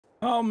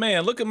Oh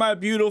man, look at my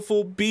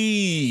beautiful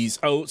bees.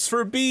 Oats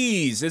for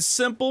bees. It's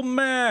simple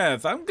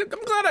math. I'm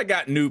glad I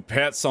got new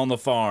pets on the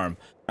farm.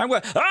 I'm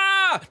glad.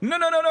 Ah! No,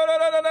 no, no, no, no,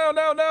 no, no, no,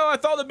 no, no. I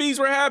thought the bees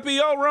were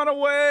happy. Oh, run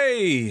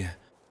away.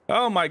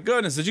 Oh my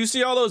goodness, did you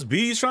see all those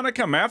bees trying to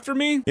come after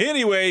me?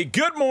 Anyway,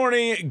 good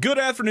morning, good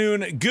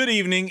afternoon, good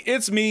evening.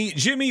 It's me,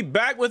 Jimmy,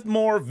 back with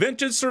more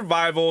vintage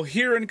survival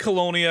here in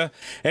Kolonia.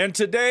 And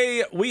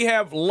today we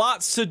have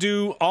lots to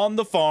do on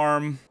the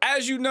farm.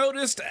 As you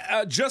noticed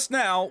just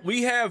now,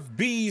 we have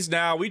bees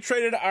now. We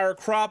traded our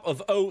crop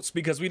of oats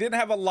because we didn't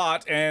have a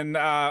lot, and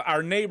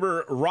our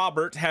neighbor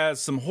Robert has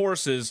some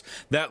horses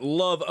that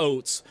love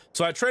oats.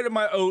 So I traded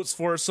my oats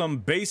for some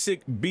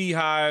basic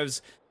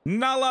beehives.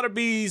 Not a lot of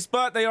bees,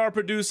 but they are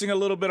producing a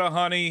little bit of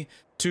honey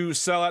to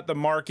sell at the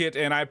market,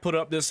 and I put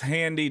up this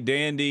handy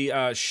dandy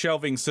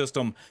shelving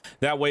system.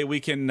 That way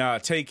we can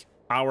take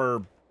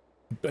our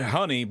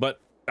honey, but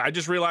I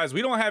just realized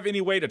we don't have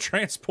any way to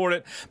transport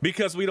it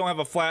because we don't have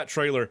a flat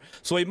trailer.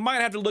 So we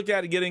might have to look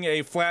at getting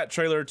a flat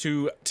trailer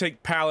to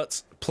take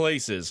pallets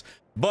places.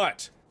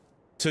 But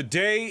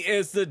today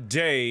is the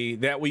day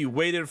that we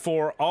waited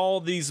for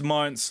all these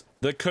months.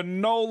 The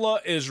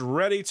canola is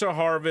ready to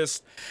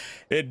harvest.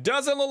 It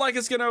doesn't look like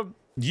it's gonna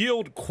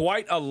yield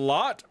quite a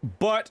lot,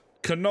 but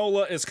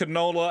canola is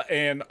canola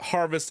and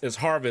harvest is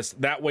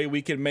harvest. That way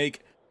we can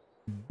make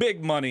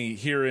big money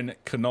here in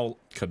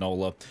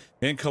Kolonia.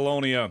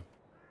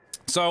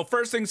 So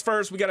first things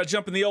first, we got to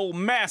jump in the old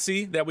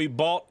Massey that we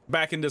bought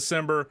back in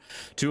December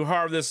to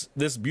harvest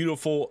this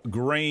beautiful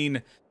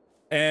grain.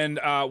 And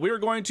we're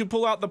going to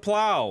pull out the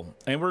plow,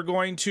 and we're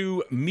going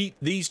to meet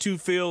these two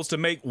fields to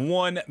make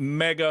one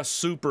mega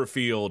super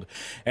field.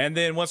 And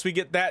then once we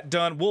get that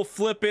done, we'll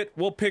flip it,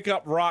 we'll pick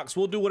up rocks,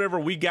 we'll do whatever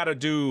we got to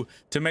do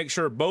to make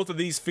sure both of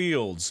these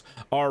fields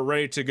are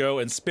ready to go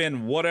and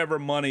spend whatever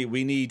money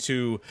we need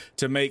to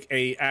make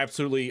a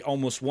absolutely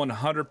almost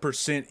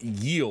 100%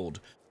 yield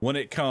when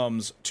it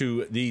comes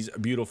to these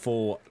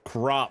beautiful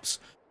crops.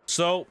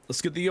 So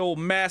let's get the old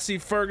Massey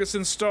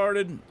Ferguson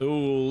started.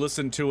 Ooh,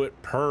 listen to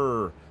it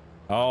purr.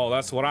 Oh,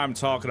 that's what I'm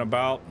talking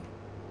about.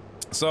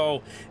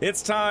 So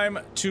it's time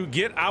to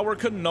get our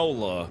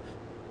canola.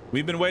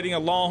 We've been waiting a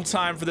long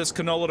time for this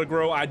canola to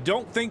grow. I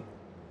don't think...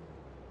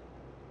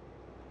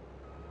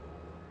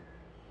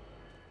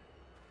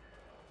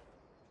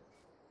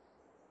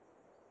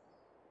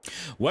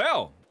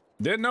 Well,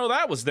 didn't know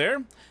that was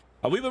there.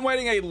 We've been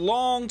waiting a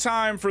long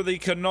time for the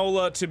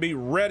canola to be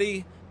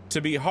ready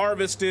to be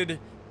harvested.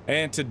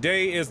 And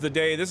today is the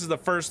day. This is the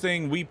first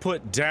thing we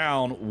put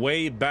down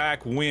way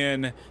back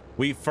when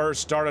we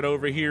first started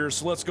over here.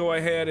 So let's go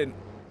ahead and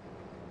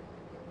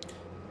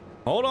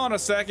hold on a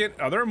second.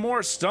 Are there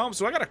more stumps?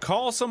 Do I gotta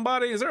call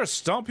somebody? Is there a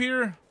stump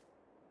here?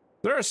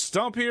 Is there a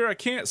stump here? I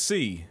can't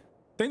see.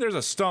 I think there's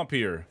a stump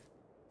here.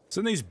 It's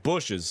in these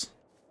bushes.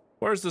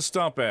 Where's the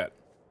stump at?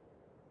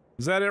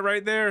 Is that it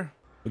right there?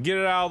 We'll get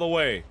it out of the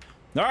way.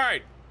 All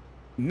right,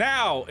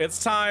 now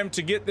it's time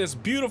to get this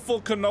beautiful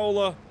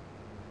canola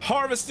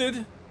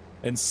harvested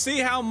and see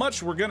how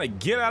much we're gonna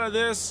get out of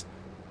this.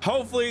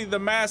 Hopefully the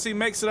Massey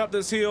makes it up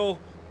this hill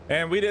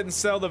and we didn't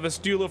sell the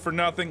Vistula for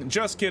nothing.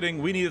 Just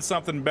kidding, we needed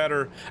something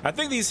better. I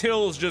think these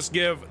hills just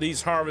give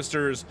these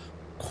harvesters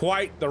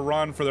quite the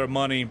run for their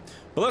money.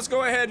 But let's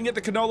go ahead and get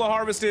the canola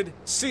harvested,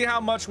 see how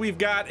much we've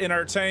got in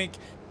our tank,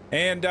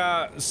 and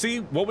see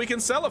what we can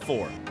sell it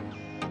for.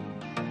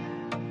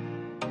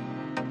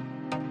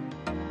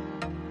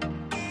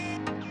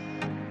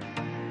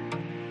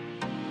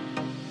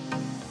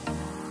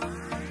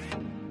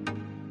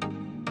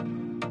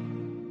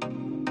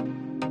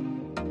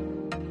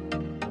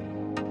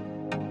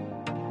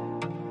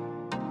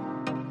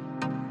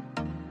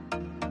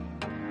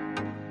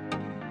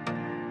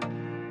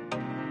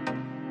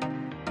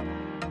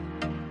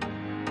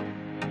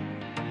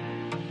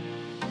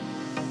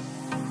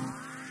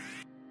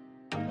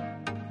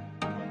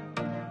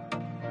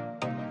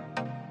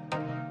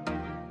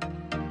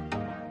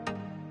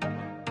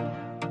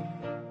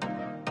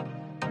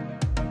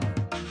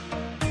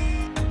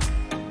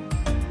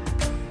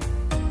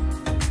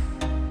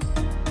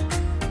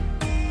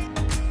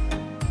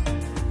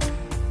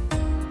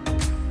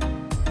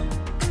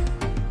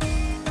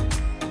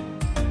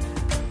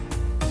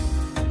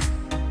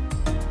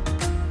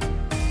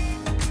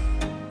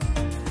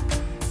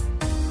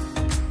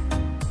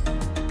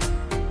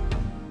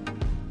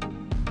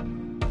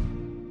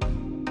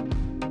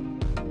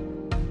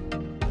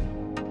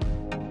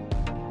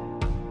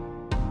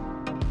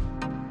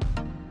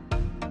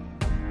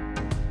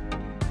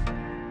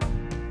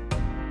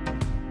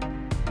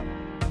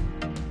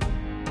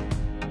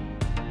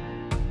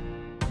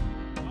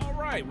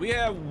 We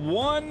have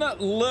one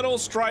little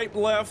stripe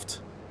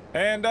left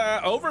and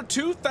over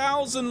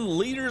 2,000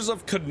 liters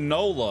of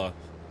canola.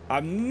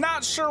 I'm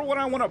not sure what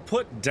I want to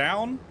put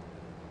down.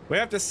 We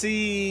have to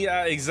see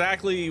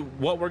exactly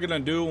what we're gonna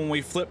do when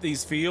we flip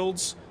these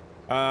fields.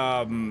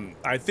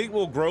 I think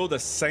we'll grow the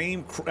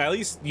same, at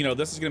least, you know,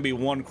 this is gonna be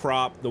one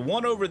crop. The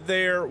one over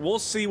there, we'll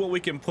see what we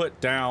can put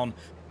down.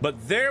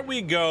 But there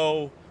we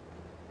go.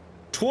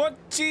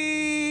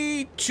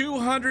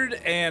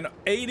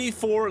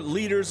 2,284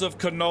 liters of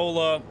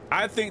canola.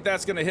 I think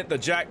that's going to hit the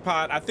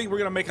jackpot. I think we're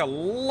going to make a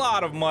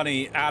lot of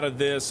money out of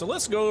this. So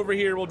let's go over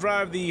here. We'll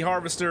drive the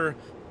harvester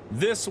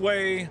this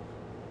way,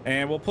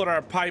 and we'll put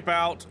our pipe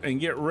out and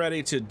get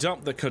ready to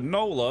dump the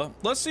canola.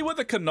 Let's see what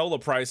the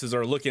canola prices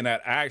are looking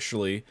at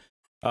actually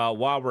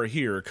while we're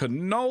here.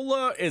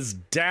 Canola is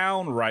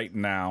down right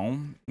now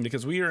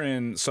because we are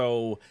in,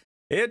 so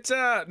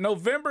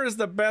November is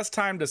the best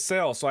time to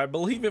sell. So I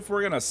believe if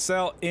we're gonna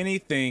sell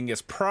anything,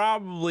 it's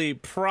probably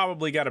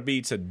got to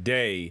be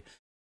today.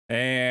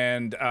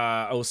 And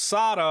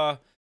Osada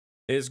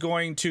is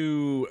going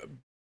to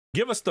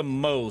give us the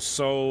most.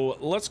 So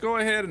let's go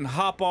ahead and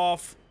hop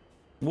off.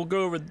 We'll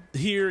go over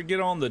here,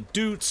 get on the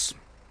dutes,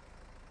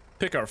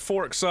 pick our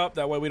forks up.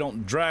 That way we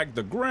don't drag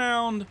the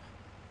ground.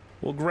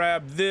 We'll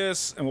grab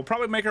this, and we'll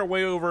probably make our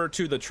way over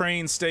to the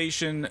train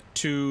station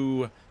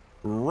to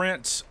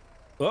rent.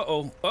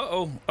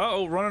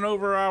 Running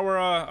over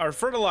our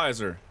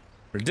fertilizer.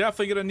 We're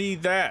definitely gonna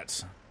need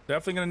that.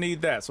 Definitely gonna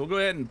need that. So we'll go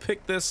ahead and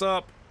pick this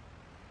up,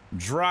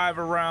 drive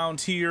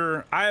around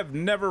here. I have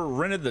never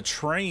rented the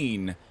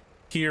train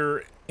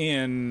here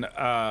in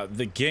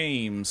the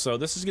game, so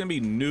this is gonna be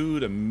new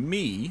to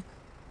me.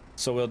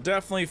 So we'll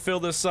definitely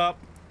fill this up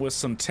with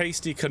some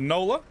tasty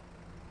canola.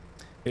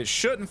 It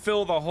shouldn't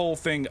fill the whole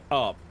thing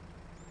up.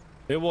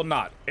 It will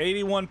not.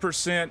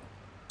 81%.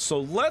 So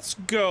let's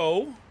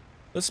go.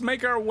 Let's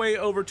make our way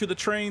over to the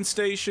train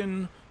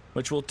station,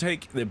 which will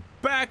take the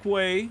back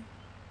way,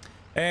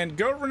 and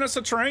go rent us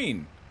a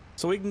train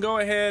so we can go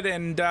ahead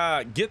and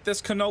get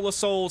this canola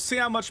sold, see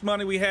how much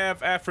money we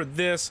have after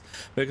this,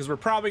 because we're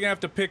probably gonna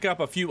have to pick up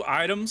a few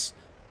items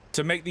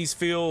to make these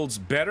fields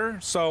better.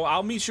 So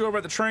I'll meet you over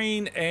at the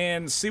train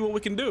and see what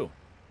we can do.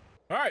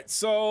 All right,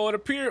 so it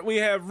appears we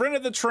have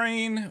rented the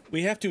train.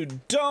 We have to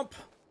dump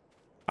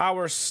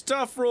our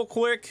stuff real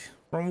quick.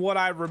 From what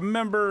I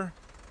remember,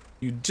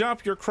 you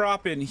dump your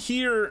crop in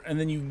here, and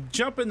then you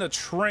jump in the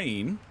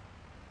train,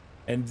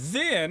 and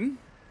then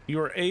you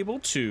are able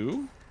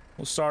to,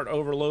 we'll start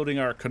overloading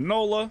our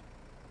canola.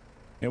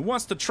 And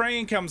once the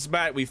train comes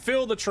back, we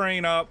fill the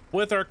train up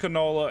with our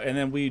canola, and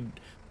then we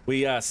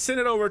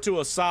send it over to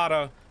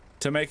Asada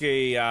to make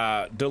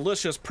a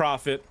delicious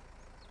profit.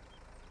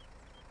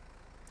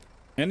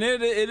 And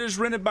it is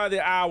rented by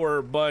the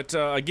hour, but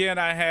again,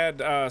 I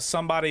had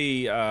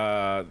somebody,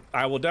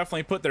 I will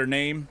definitely put their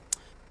name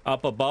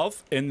up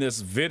above in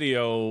this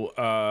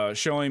video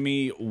showing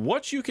me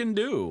what you can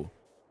do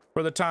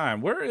for the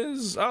time. Where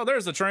is, oh,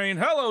 there's the train.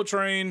 Hello,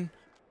 train.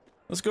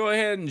 Let's go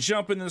ahead and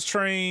jump in this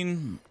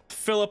train,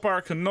 fill up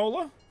our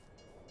canola.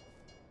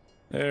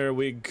 There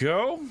we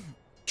go.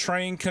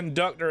 Train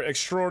conductor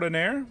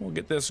extraordinaire. We'll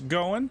get this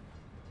going.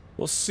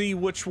 We'll see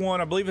which one.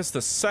 I believe it's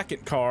the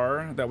second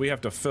car that we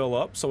have to fill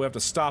up, so we have to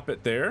stop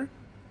it there.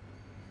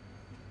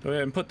 Go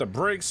ahead and put the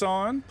brakes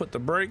on. Put the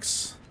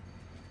brakes,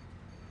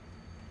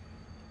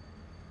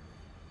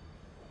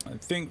 I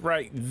think,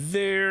 right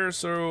there.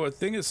 So I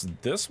think it's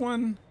this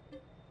one.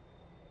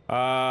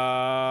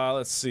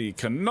 Let's see.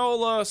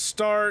 Canola,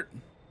 start.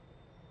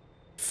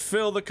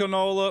 Fill the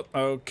canola.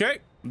 Okay,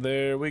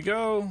 there we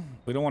go.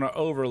 We don't want to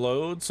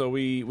overload, so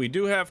we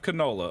do have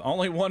canola.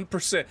 Only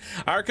 1%.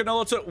 Our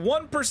canola took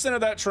 1%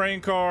 of that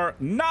train car.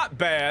 Not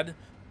bad.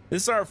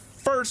 This is our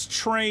first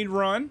train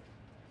run.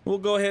 We'll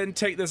go ahead and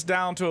take this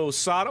down to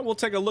Osada. We'll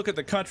take a look at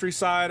the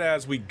countryside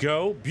as we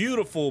go.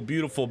 Beautiful,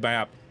 beautiful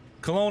map.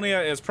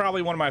 Kolonia is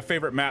probably one of my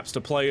favorite maps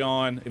to play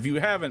on. If you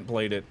haven't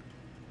played it,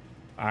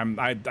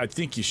 I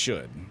think you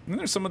should. And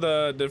there's some of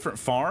the different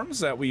farms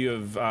that we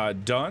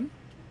have done.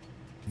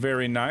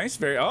 Very nice.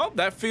 Very, oh,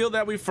 that field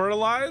that we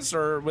fertilized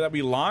or that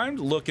we limed,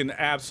 looking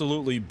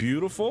absolutely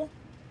beautiful.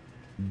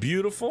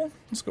 Beautiful.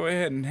 Let's go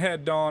ahead and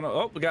head on.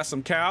 Oh, we got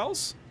some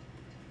cows.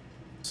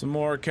 Some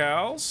more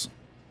cows.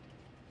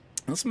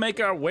 Let's make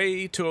our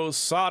way to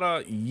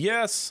Osada.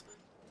 Yes.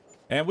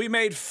 And we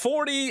made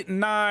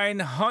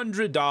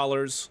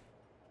 $4,900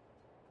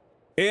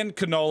 in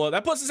canola.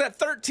 That puts us at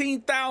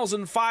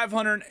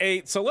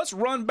 13,508. So let's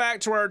run back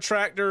to our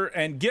tractor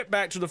and get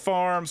back to the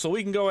farm so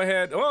we can go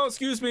ahead. Oh,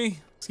 excuse me.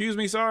 Excuse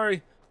me,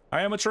 sorry.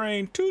 I am a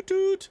train. Toot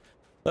toot.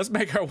 Let's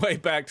make our way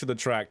back to the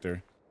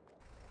tractor.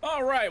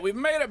 All right, we've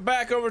made it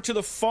back over to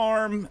the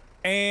farm,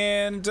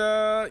 and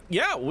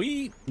yeah,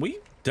 we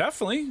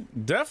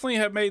definitely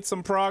have made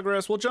some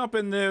progress. We'll jump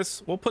in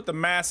this. We'll put the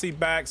Massey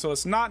back so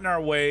it's not in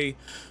our way.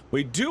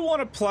 We do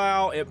want to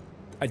plow it.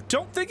 I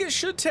don't think it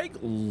should take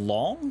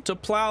long to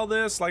plow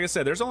this. Like I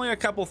said, there's only a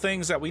couple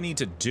things that we need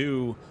to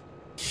do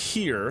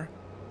here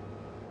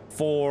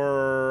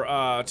for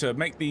to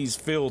make these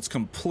fields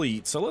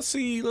complete. So let's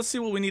see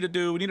what we need to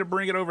do. We need to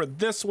bring it over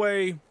this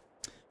way.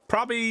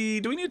 Probably,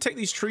 do we need to take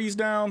these trees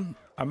down?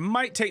 I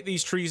might take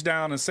these trees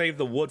down and save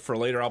the wood for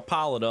later. I'll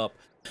pile it up.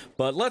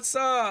 But let's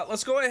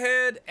go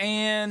ahead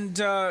and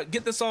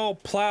get this all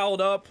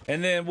plowed up,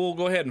 and then we'll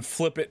go ahead and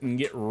flip it and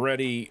get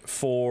ready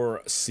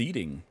for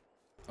seeding.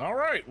 All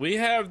right, we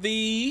have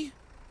the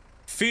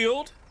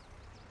field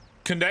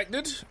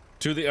connected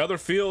to the other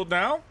field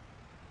now.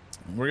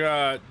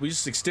 We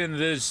just extended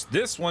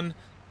this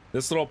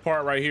little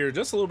part right here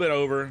just a little bit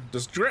over,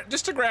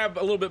 just to grab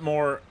a little bit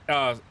more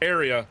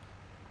area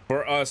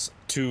for us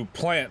to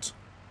plant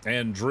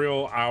and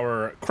drill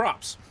our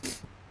crops.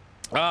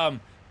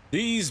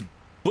 These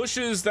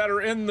bushes that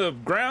are in the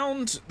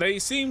ground, they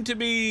seem to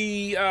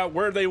be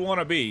where they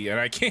want to be, and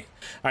I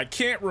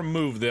can't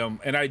remove them.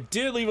 And I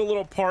did leave a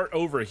little part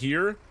over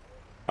here,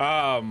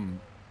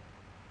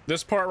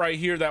 this part right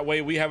here, that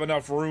way we have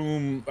enough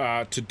room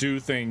to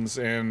do things.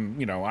 And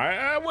you know,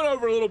 I went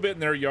over a little bit in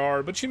their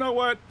yard, but you know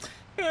what,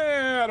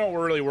 I don't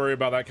really worry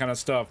about that kind of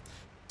stuff.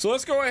 So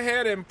let's go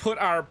ahead and put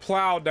our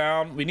plow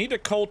down. We need to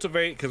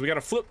cultivate because we got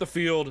to flip the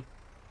field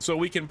so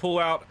we can pull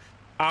out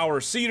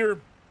our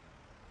seeder.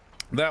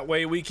 That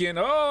way we can,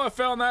 oh, I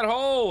found that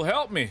hole,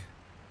 help me.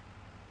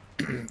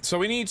 So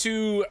we need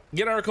to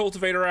get our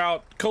cultivator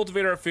out,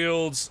 cultivate our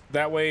fields.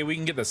 That way we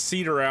can get the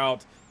seeder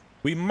out.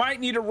 We might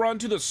need to run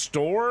to the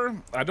store.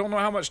 I don't know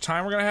how much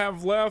time we're gonna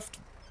have left,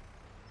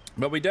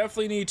 but we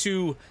definitely need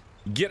to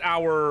get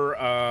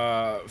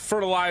our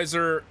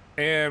fertilizer,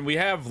 and we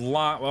have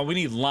lime. Well, we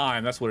need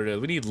lime, that's what it is.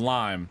 We need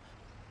lime.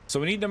 So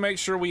we need to make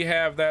sure we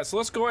have that. So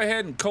let's go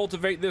ahead and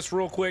cultivate this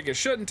real quick. It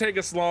shouldn't take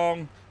us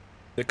long.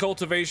 The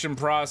cultivation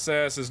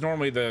process is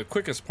normally the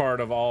quickest part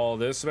of all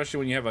this, especially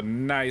when you have a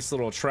nice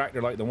little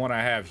tractor like the one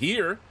I have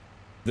here,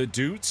 the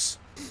Doots.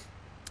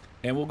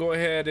 And we'll go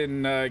ahead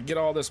and get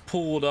all this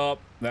pulled up.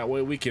 That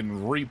way we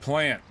can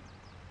replant.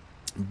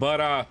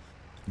 But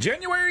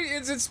January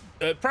is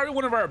probably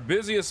one of our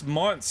busiest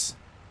months.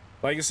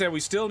 Like I said, we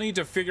still need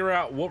to figure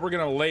out what we're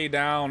going to lay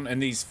down in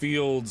these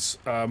fields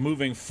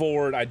moving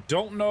forward. I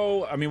don't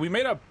know. I mean, we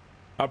made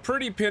a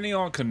pretty penny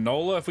on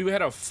canola. If we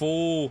had a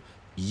full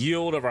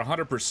yield of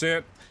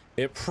 100%,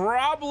 it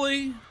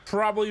probably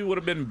would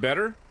have been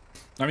better.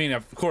 I mean,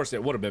 of course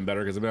it would have been better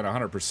because it been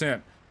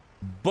 100%,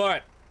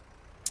 but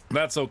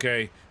that's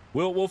okay.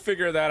 We'll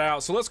figure that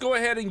out. So let's go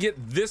ahead and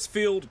get this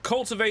field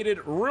cultivated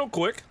real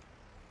quick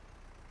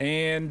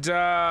and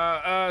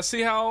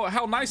see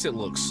how nice it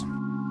looks.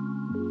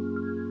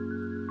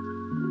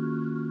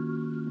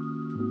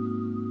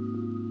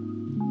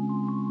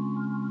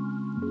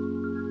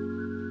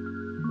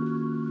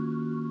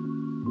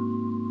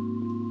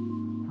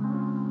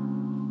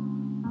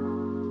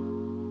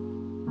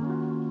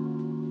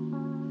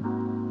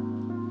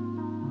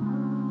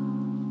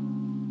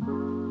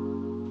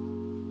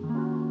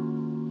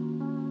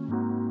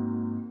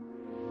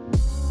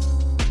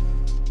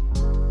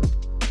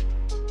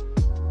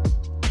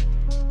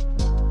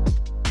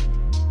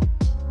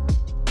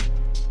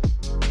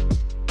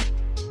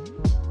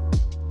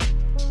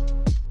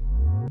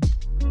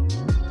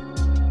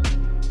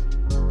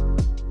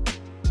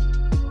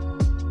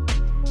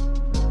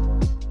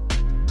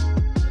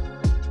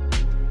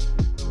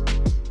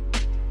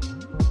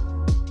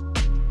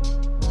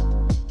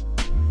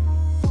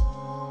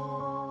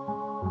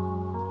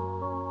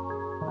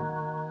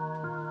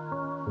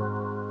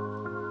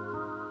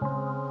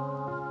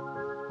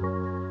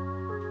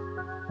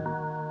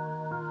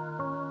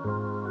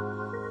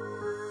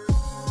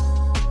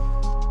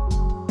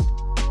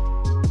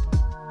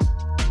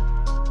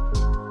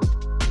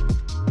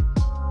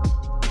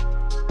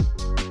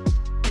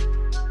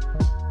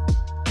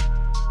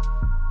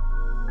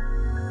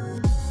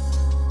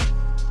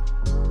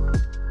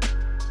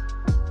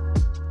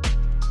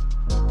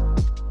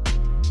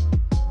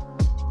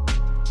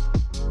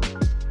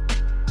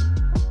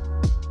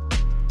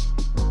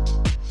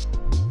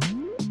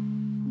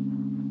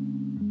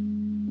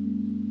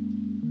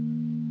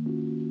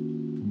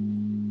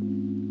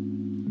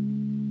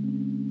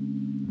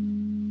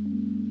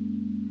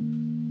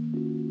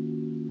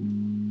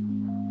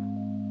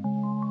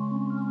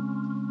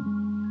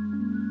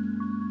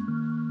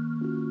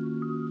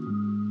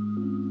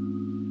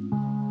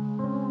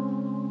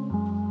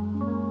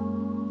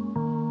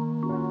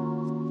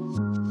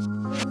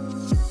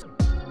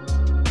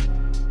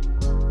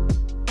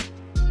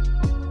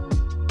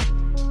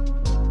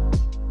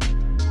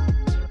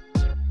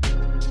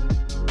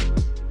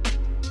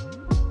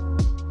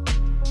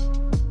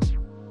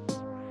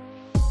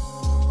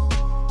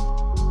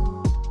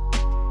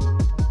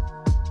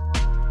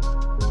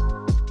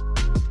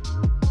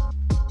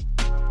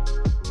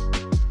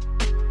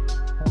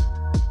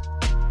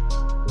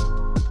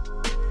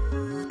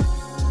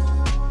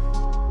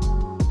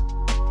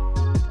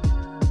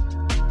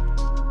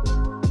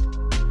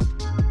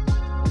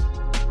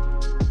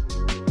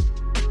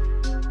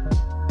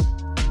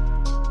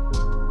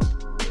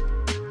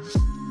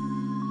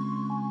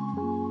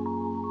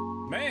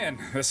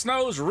 The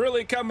snow's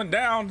really coming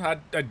down. I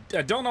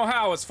don't know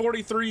how. It's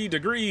 43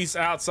 degrees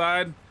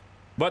outside,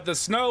 but the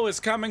snow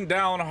is coming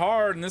down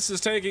hard, and this is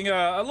taking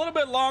a little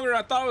bit longer than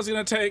I thought it was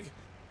going to take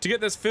to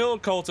get this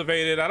field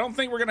cultivated. I don't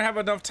think we're going to have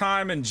enough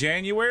time in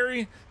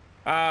January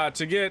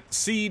to get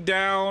seed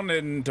down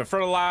and to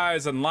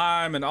fertilize and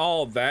lime and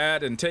all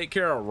that and take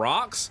care of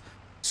rocks.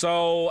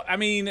 So, I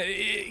mean,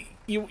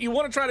 you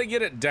want to try to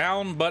get it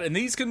down, but in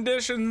these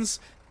conditions,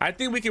 I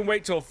think we can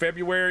wait till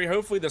February.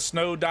 Hopefully the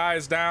snow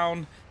dies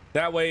down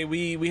That way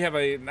we have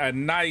a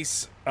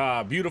nice,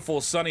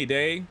 beautiful sunny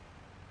day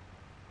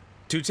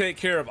to take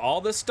care of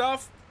all this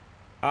stuff.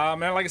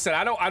 And like I said,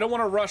 I don't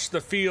want to rush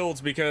the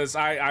fields because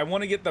I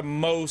want to get the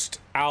most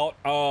out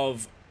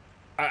of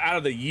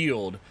the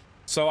yield.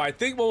 So I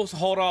think we'll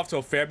hold off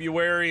till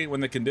February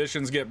when the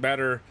conditions get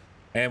better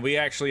and we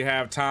actually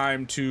have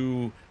time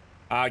to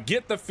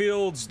get the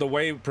fields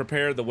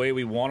prepared the way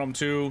we want them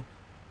to.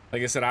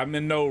 Like I said, I'm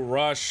in no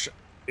rush.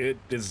 It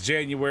is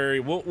January.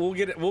 We'll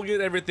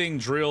get everything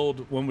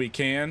drilled when we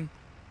can.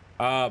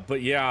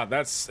 But yeah,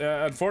 that's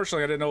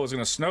unfortunately I didn't know it was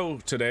gonna snow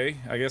today.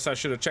 I guess I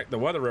should have checked the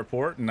weather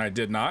report and I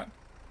did not.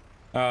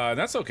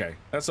 That's okay.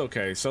 That's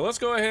okay. So let's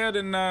go ahead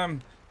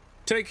and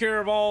take care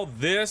of all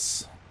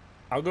this.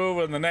 I'll go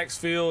over in the next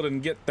field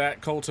and get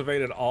that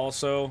cultivated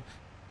also.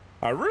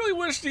 I really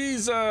wish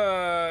these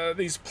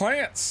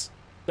plants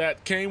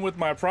that came with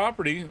my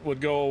property would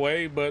go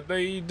away, but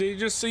they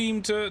just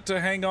seem to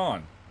hang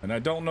on, and I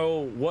don't know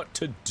what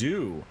to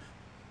do.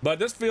 But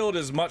this field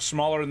is much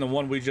smaller than the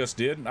one we just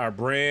did, our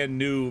brand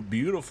new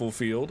beautiful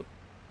field.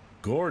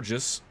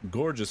 Gorgeous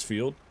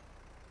field.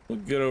 We'll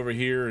get over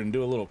here and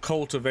do a little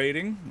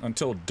cultivating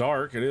until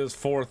dark. It is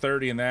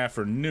 4:30 in the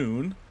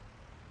afternoon,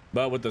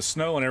 but with the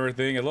snow and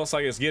everything, it looks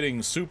like it's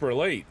getting super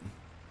late.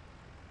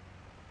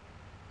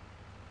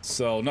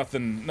 So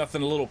nothing a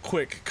little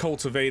quick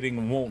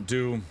cultivating won't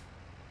do.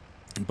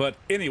 But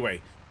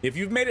anyway, if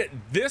you've made it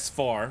this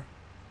far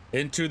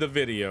into the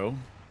video,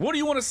 what do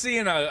you want to see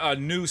in a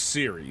new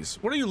series?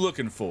 What are you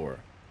looking for?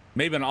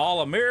 Maybe an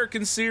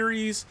all-American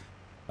series,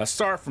 a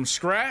start from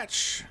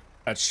scratch,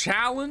 a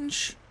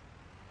challenge?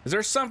 Is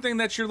there something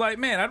that you're like,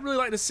 man, I'd really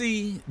like to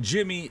see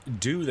Jimmy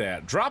do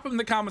that? Drop it in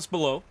the comments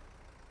below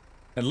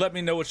and let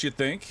me know what you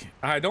think.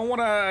 I don't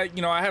want to,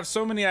 you know, I have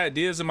so many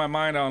ideas in my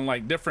mind on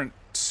like different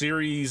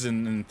series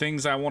and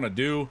things I want to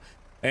do,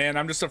 and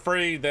I'm just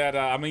afraid that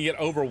I'm gonna get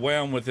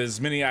overwhelmed with as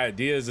many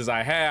ideas as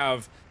I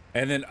have,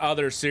 and then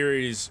other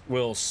series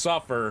will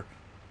suffer.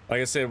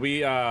 Like I said, we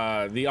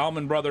the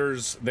Allman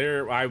Brothers,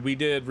 we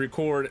did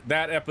record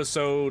that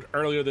episode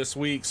earlier this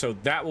week, so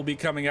that will be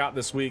coming out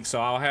this week.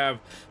 So I'll have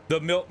the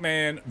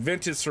Milkman,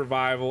 Vintage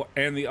Survival,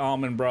 and the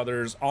Allman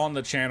Brothers on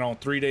the channel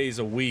 3 days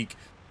a week.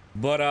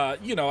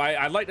 But you know,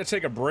 I'd like to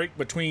take a break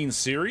between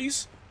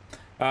series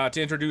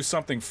to introduce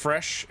something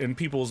fresh in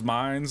people's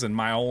minds and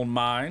my own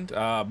mind.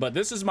 But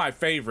this is my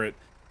favorite,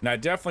 and I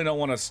definitely don't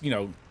want to, you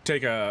know,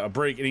 take a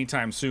break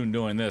anytime soon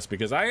doing this,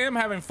 because I am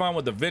having fun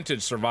with the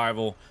Vintage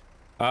Survival,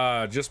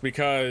 just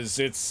because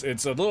it's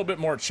a little bit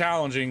more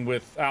challenging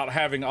without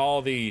having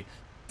all the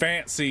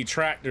fancy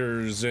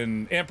tractors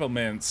and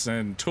implements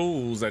and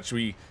tools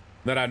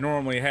that I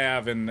normally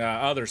have in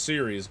other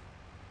series.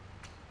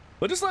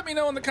 But just let me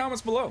know in the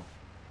comments below.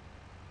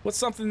 What's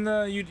something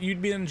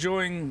you'd be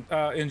enjoying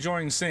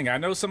seeing? I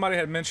know somebody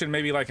had mentioned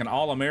maybe like an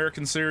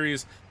all-American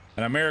series,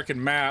 an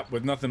American map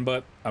with nothing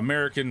but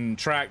American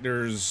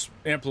tractors,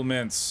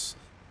 implements,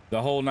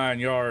 the whole 9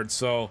 yards.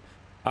 So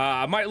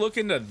I might look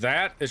into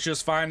that. It's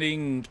just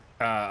finding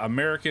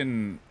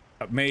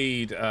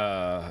American-made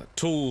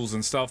tools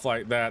and stuff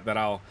like that that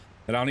I'll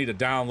need to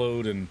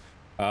download and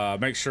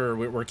make sure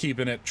we're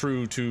keeping it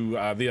true to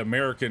the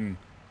American.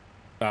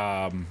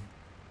 I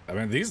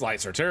mean, these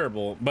lights are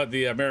terrible, but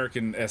the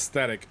American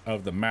aesthetic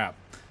of the map.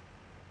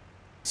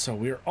 So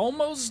we're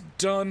almost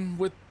done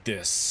with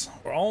this.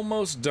 We're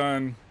almost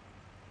done.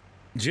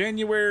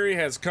 January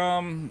has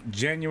come.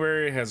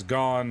 January has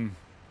gone.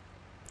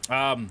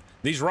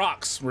 These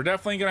rocks, we're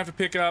definitely gonna have to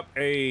pick up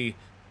a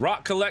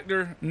rock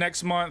collector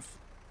next month.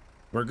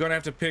 We're gonna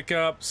have to pick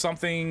up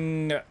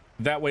something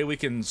that way we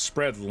can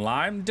spread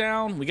lime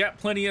down. We got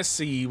plenty of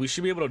seed. We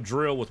should be able to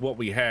drill with what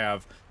we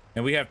have,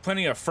 and we have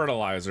plenty of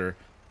fertilizer.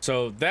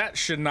 So that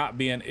should not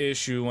be an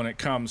issue when it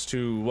comes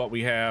to what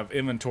we have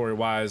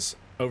inventory-wise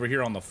over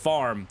here on the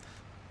farm.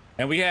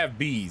 And we have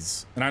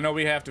bees, and I know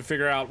we have to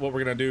figure out what we're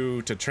gonna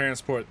do to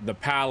transport the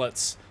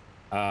pallets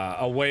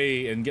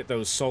away and get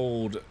those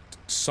sold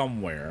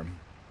somewhere.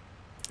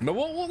 But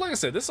we'll like I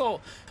said,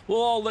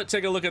 we'll all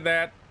take a look at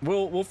that.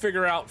 We'll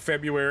figure out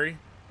February.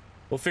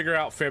 We'll figure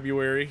out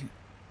February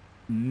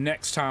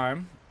next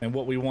time and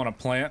what we want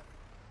to plant.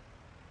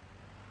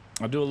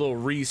 I'll do a little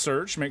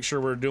research, make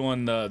sure we're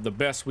doing the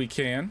best we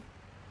can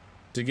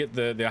to get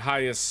the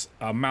highest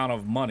amount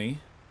of money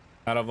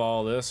out of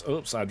all this.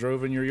 Oops, I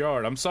drove in your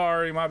yard. I'm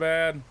sorry, my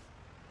bad.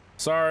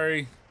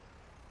 Sorry.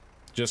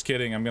 Just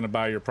kidding. I'm gonna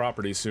buy your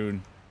property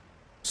soon.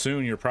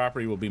 Soon your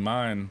property will be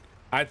mine.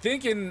 I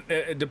think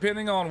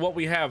depending on what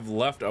we have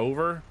left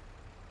over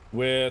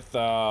with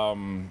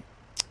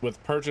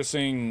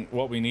purchasing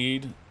what we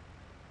need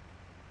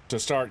to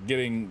start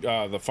getting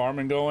the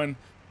farming going,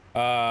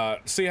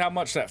 see how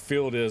much that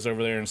field is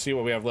over there and see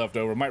what we have left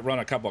over. Might run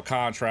a couple of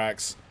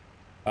contracts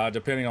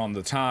depending on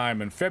the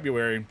time in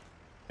February,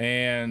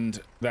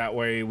 and that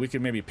way we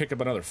can maybe pick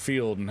up another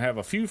field and have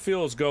a few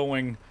fields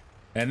going,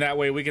 and that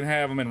way we can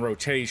have them in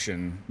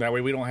rotation. That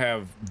way we don't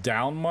have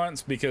down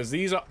months, because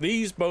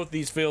both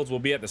these fields will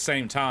be at the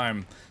same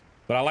time,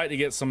 but I like to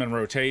get some in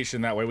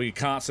rotation. That way we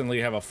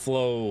constantly have a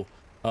flow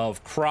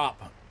of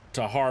crop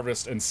to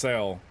harvest and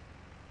sell.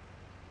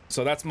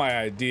 So that's my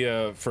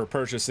idea for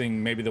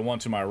purchasing maybe the one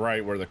to my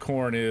right where the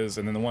corn is,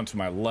 and then the one to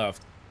my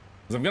left.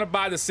 Because I'm going to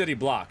buy the city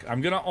block.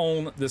 I'm going to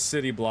own the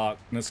city block,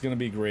 and it's going to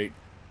be great.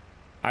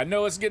 I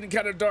know it's getting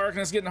kind of dark,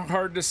 and it's getting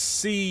hard to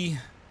see.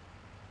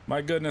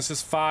 My goodness,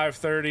 it's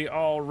 5:30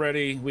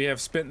 already. We have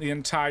spent the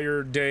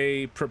entire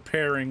day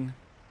preparing.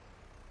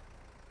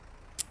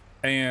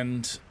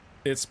 And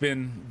it's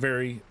been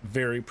very,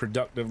 very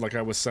productive, like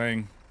I was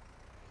saying.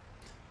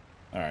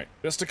 All right,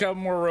 just a couple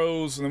more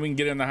rows, and then we can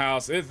get in the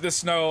house. This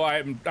snow,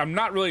 I'm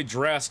not really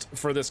dressed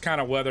for this kind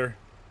of weather.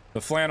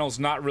 The flannel's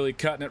not really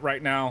cutting it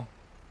right now.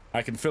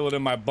 I can feel it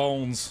in my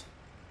bones.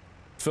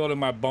 Feel it in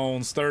my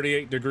bones.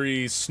 38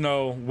 degrees,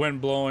 snow,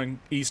 wind blowing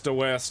east to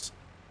west,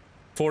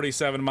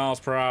 47 miles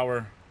per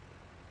hour.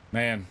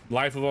 Man,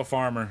 life of a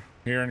farmer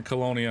here in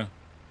Kolonia.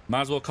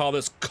 Might as well call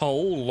this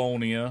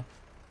Kolonia.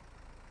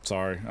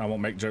 Sorry, I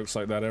won't make jokes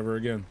like that ever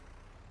again.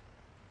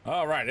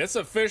 All right, it's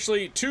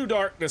officially too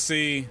dark to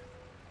see.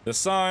 The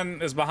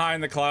sun is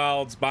behind the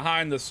clouds,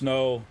 behind the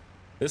snow.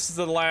 This is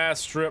the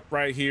last strip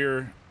right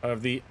here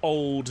of the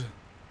old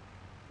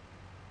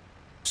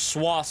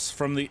swaths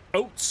from the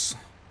oats.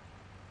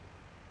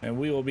 And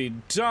we will be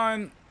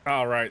done.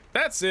 All right,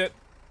 that's it.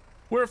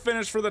 We're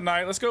finished for the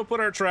night. Let's go put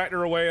our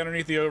tractor away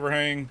underneath the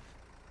overhang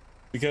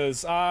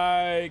because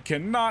I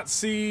cannot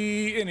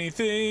see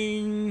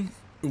anything.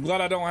 I'm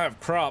glad I don't have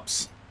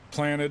crops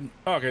planted.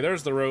 Okay,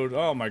 there's the road.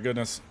 Oh my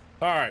goodness.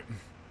 All right.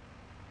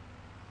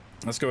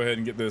 Let's go ahead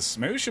and get this.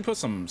 Maybe we should put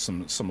some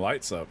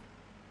lights up.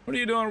 What are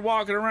you doing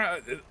walking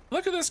around?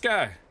 Look at this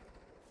guy.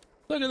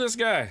 Look at this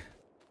guy.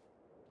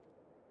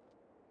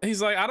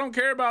 He's like, I don't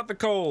care about the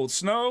cold.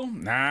 Snow?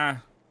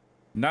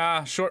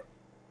 Nah, short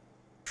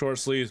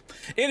sleeves.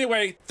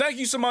 Anyway, thank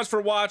you so much for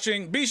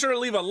watching. Be sure to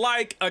leave a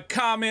like, a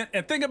comment,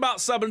 and think about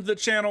subbing to the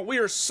channel. We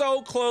are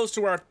so close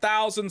to our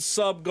 1,000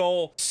 sub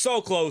goal.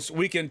 So close,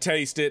 we can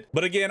taste it.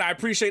 But again, I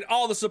appreciate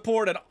all the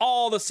support and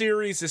all the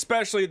series,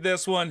 especially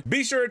this one.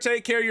 Be sure to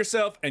take care of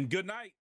yourself, and good night.